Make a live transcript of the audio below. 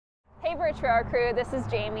Hey Burch crew, this is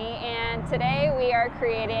Jamie, and today we are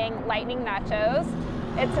creating lightning nachos.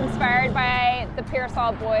 It's inspired by the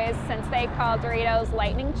Piersol boys since they call Doritos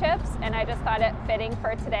lightning chips, and I just thought it fitting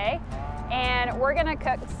for today. And we're gonna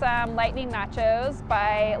cook some lightning nachos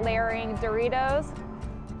by layering Doritos,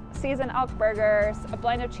 seasoned elk burgers, a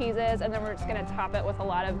blend of cheeses, and then we're just gonna top it with a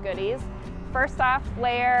lot of goodies. First off,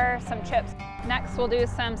 layer some chips. Next, we'll do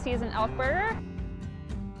some seasoned elk burger.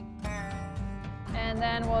 And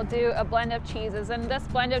then we'll do a blend of cheeses. And this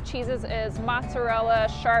blend of cheeses is mozzarella,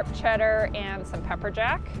 sharp cheddar, and some pepper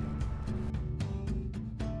jack.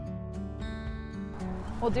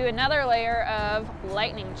 We'll do another layer of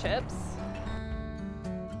lightning chips.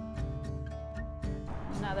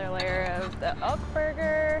 Another layer of the elk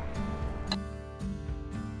burger.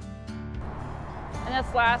 And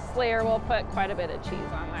this last layer, we'll put quite a bit of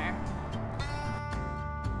cheese on there.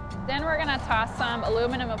 Then we're gonna toss some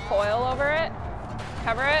aluminum foil over it.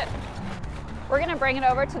 Cover it. We're gonna bring it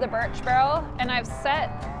over to the Burch barrel, and I've set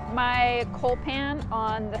my coal pan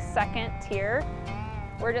on the second tier.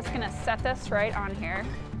 We're just gonna set this right on here.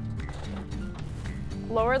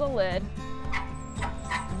 Lower the lid.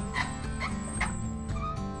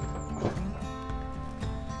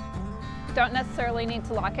 Don't necessarily need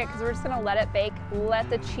to lock it because we're just gonna let it bake, let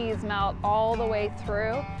the cheese melt all the way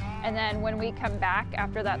through. And then when we come back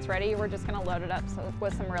after that's ready, we're just gonna load it up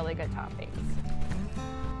with some really good toppings.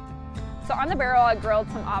 So on the barrel, I grilled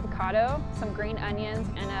some avocado, some green onions,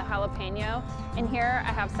 and a jalapeno. In here,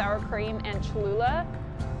 I have sour cream and Cholula,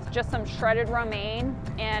 just some shredded romaine,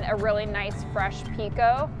 and a really nice fresh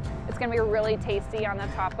pico. It's gonna be really tasty on the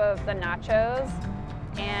top of the nachos,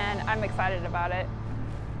 and I'm excited about it.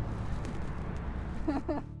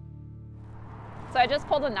 So I just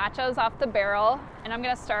pulled the nachos off the barrel, and I'm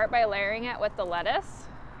gonna start by layering it with the lettuce.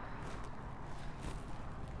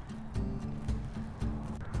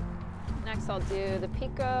 Next I'll do the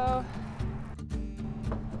pico.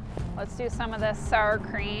 Let's do some of this sour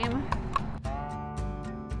cream.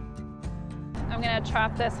 I'm gonna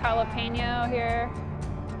chop this jalapeno here.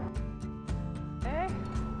 Okay.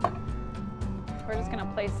 We're just gonna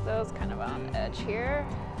place those kind of on the edge here.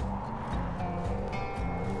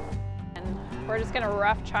 And we're just gonna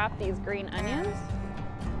rough chop these green onions.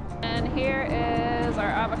 And here is our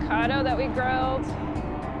avocado that we grilled.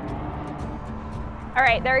 All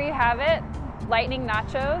right, there you have it, lightning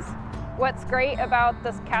nachos. What's great about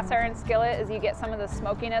this cast iron skillet is you get some of the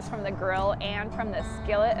smokiness from the grill and from the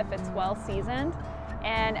skillet if it's well seasoned.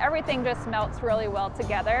 And everything just melts really well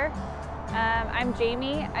together. I'm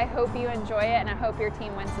Jamie, I hope you enjoy it, and I hope your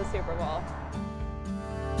team wins the Super Bowl.